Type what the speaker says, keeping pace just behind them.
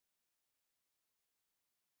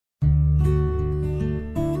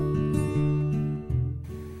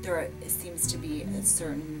a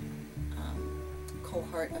certain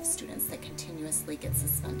cohort of students that continuously get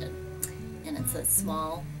suspended. And it's a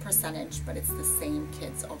small percentage, but it's the same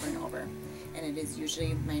kids over and over. And it is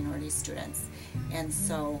usually minority students. And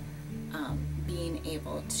so being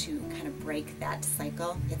able to kind of break that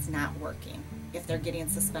cycle, it's not working. If they're getting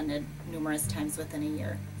suspended numerous times within a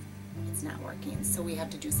year, it's not working. So we have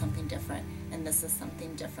to do something different, and this is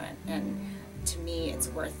something different. And to me, it's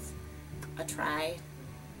worth a try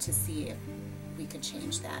to see if we could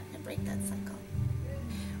change that and break that cycle.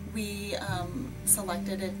 We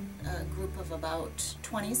selected a group of about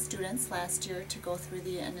 20 students last year to go through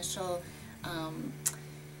the initial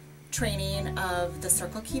training of the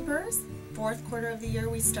circle keepers. Fourth quarter of the year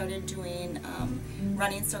we started doing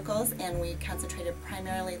running circles, and we concentrated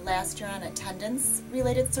primarily last year on attendance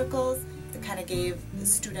related circles. It kind of gave the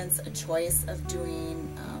students a choice of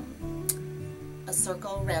doing a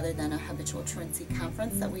circle rather than a habitual truancy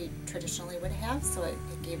conference that we traditionally would have, so it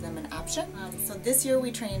gave them an option. So this year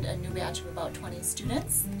we trained a new batch of about 20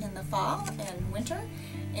 students in the fall and winter,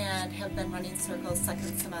 and have been running circles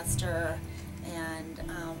second semester. And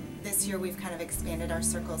this year we've kind of expanded our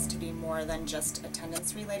circles to be more than just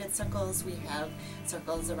attendance related circles. We have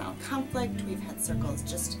circles around conflict, we've had circles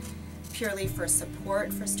just purely for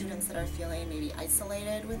support for students that are feeling maybe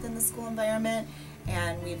isolated within the school environment,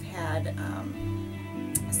 and we've had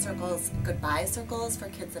circles, goodbye circles for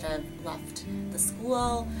kids that have left the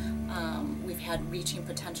school. We've had reaching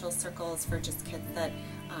potential circles for just kids that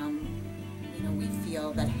you know, we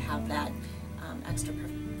feel that have that extra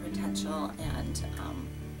potential and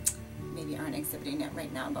maybe aren't exhibiting it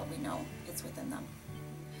right now, but we know it's within them.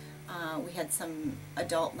 We had some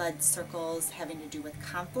adult-led circles having to do with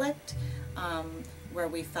conflict, where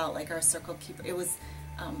we felt like our circle keeper, it was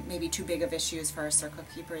maybe too big of issues for our circle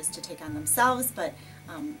keepers to take on themselves, but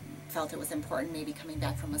felt it was important, maybe coming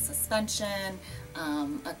back from a suspension.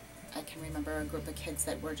 I can remember a group of kids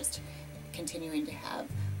that were just continuing to have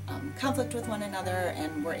conflict with one another,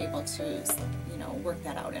 and were able to, you know, work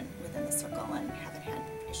that out within the circle, and haven't had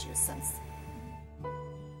issues since.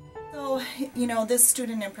 So, you know, this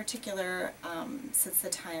student in particular, since the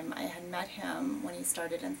time I had met him when he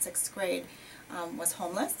started in 6th grade, was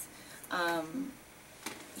homeless.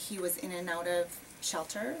 He was in and out of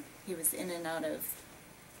shelter. He was in and out of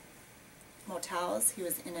motels. He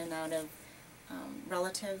was in and out of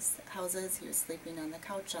relatives' houses. He was sleeping on the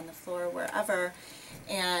couch, on the floor, wherever.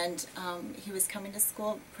 And he was coming to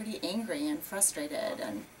school pretty angry and frustrated.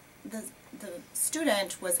 And the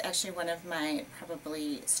student was actually one of my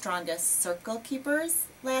probably strongest circle keepers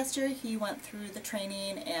last year. He went through the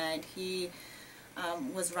training, and he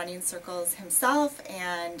was running circles himself,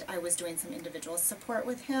 and I was doing some individual support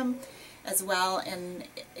with him as well. And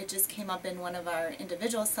it just came up in one of our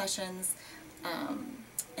individual sessions,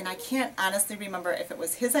 and I can't honestly remember if it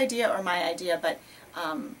was his idea or my idea, but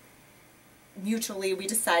mutually we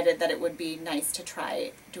decided that it would be nice to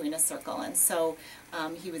try doing a circle. And so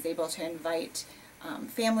he was able to invite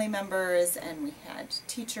family members, and we had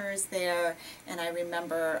teachers there. And I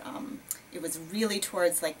remember it was really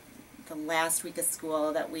towards like the last week of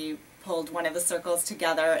school that we pulled one of the circles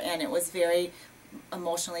together, and it was very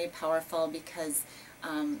emotionally powerful, because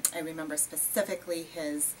I remember specifically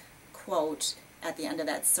his quote at the end of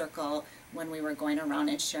that circle when we were going around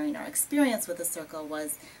and sharing our experience with the circle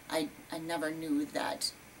was, I never knew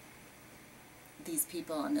that these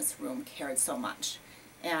people in this room cared so much.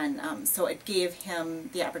 And so it gave him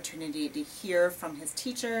the opportunity to hear from his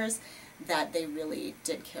teachers that they really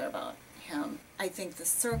did care about him. I think the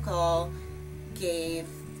circle gave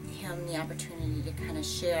him the opportunity to kind of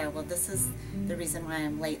share, well, this is the reason why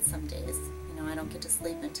I'm late some days. You know, I don't get to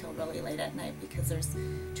sleep until really late at night because there's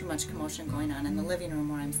too much commotion going on in the living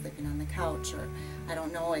room, or I'm sleeping on the couch, or I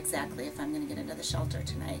don't know exactly if I'm going to get into the shelter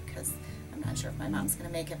tonight because I'm not sure if my mom's going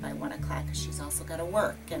to make it by 1 o'clock because she's also got to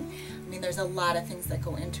work. And I mean, there's a lot of things that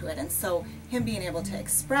go into it. And so him being able to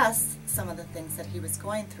express some of the things that he was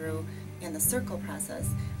going through in the circle process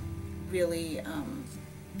really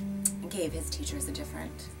gave his teachers a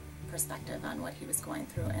different perspective on what he was going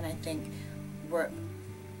through, and I think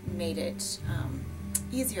made it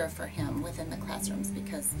easier for him within the classrooms,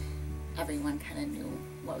 because everyone kind of knew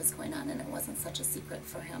what was going on, and it wasn't such a secret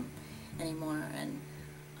for him anymore. And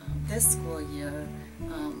this school year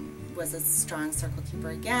was a strong circle keeper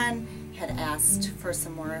again, had asked for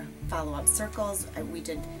some more follow-up circles. We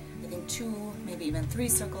did, I think, 2, maybe even 3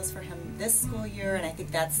 circles for him this school year, and I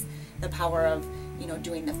think that's the power of, you know,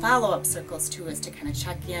 doing the follow-up circles too, is to kind of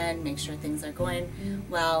check in, make sure things are going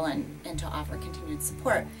well, and to offer continued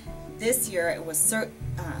support. This year it was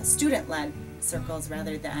student-led circles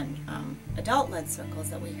rather than adult-led circles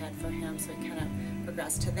that we had for him, so he kind of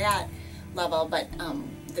progressed to that level. But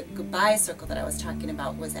the goodbye circle that I was talking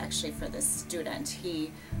about was actually for this student.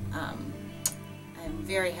 He, I'm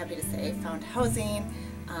very happy to say, found housing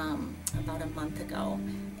about a month ago,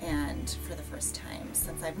 and for the first time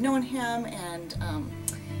since I've known him, and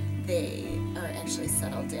they are actually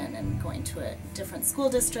settled in and going to a different school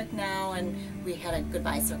district now, and we had a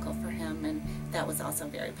goodbye circle for him, and that was also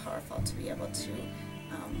very powerful to be able to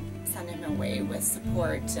send him away with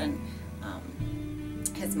support. And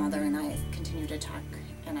his mother and I continue to talk,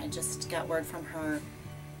 and I just got word from her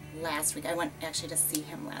last week. I went actually to see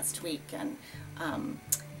him last week, and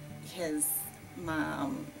his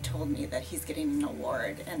mom told me that he's getting an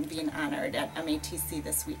award and being honored at MATC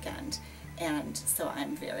this weekend, and so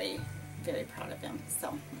I'm very, very proud of him.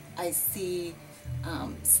 So I see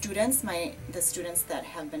students, the students that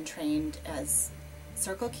have been trained as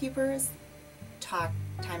circle keepers, talk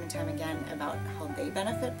time and time again about how they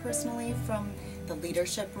benefit personally from the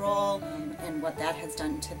leadership role, and what that has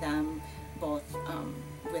done to them, both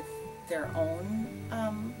with their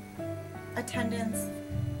own attendance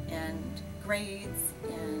and grades,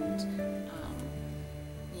 and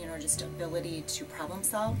you know, just ability to problem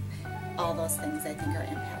solve. All those things I think are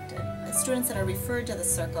impacted. The students that are referred to the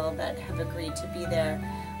circle that have agreed to be there,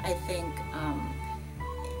 I think,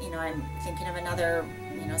 you know, I'm thinking of another,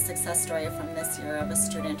 you know, success story from this year of a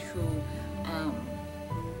student who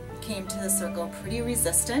came to the circle pretty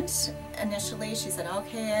resistant initially. She said,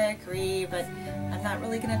 okay, I agree, but I'm not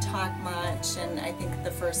really going to talk much. And I think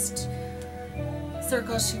the first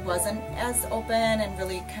circle she wasn't as open, and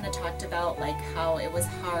really kind of talked about like how it was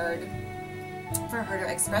hard for her to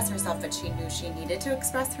express herself, but she knew she needed to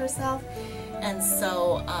express herself. And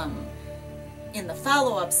so in the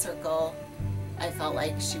follow-up circle, I felt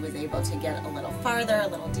like she was able to get a little farther, a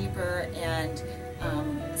little deeper, and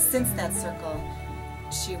since that circle,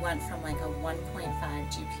 she went from like a 1.5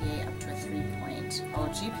 GPA up to a 3.0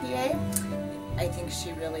 GPA. I think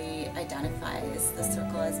she really identifies the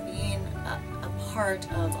circle as being a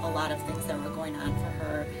part of a lot of things that were going on for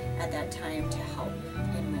her at that time to help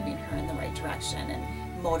in moving her in the right direction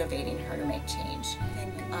and motivating her to make change. I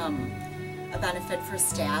think a benefit for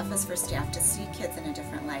staff is for staff to see kids in a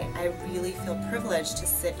different light. I really feel privileged to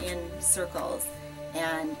sit in circles,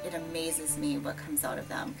 and it amazes me what comes out of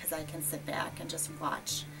them, because I can sit back and just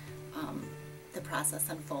watch the process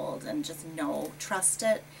unfold and just trust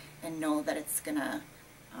it, and know that it's gonna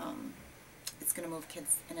move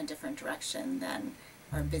kids in a different direction than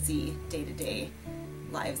our busy day-to-day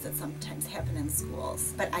lives that sometimes happen in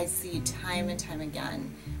schools. But I see time and time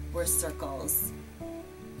again where circles,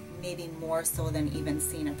 maybe more so than even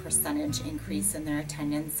seeing a percentage increase in their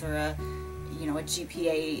attendance or a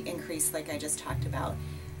GPA increase like I just talked about,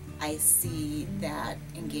 I see that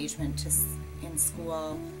engagement in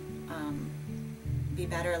school be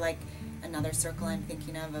better. Like another circle I'm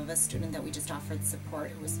thinking of a student that we just offered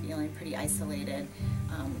support who was feeling pretty isolated.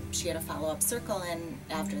 She had a follow-up circle, and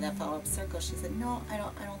after that follow-up circle she said, no, I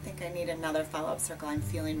don't think I need another follow-up circle. I'm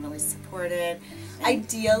feeling really supported.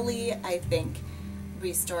 Ideally, I think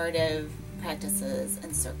restorative practices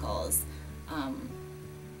and circles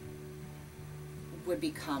would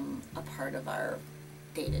become a part of our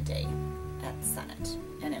day-to-day at Sennett,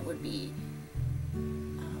 and it would be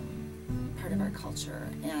part of our culture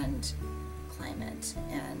and climate,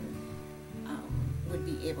 and would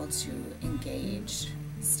be able to engage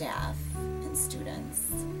staff and students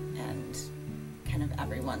and kind of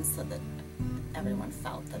everyone, so that everyone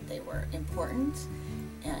felt that they were important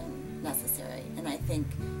and necessary. And I think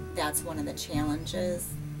that's one of the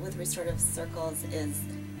challenges with restorative circles, is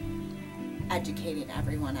educating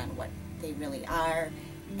everyone on what they really are.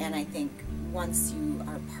 And I think once you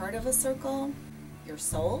are part of a circle, you're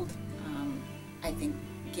sold. I think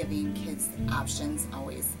giving kids options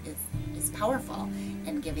always is powerful,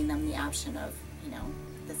 and giving them the option of,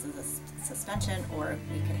 this is a suspension, or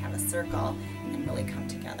we could have a circle and really come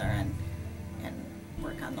together and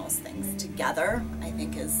work on those things together, I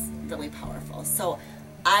think is really powerful. So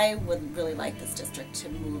I would really like this district to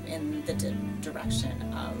move in the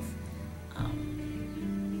direction of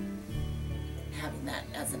having that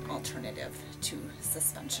as an alternative to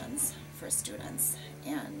suspensions for students,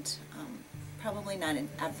 and probably not in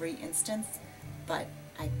every instance, but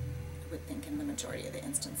I would think in the majority of the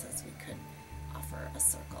instances we could offer a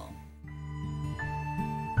circle.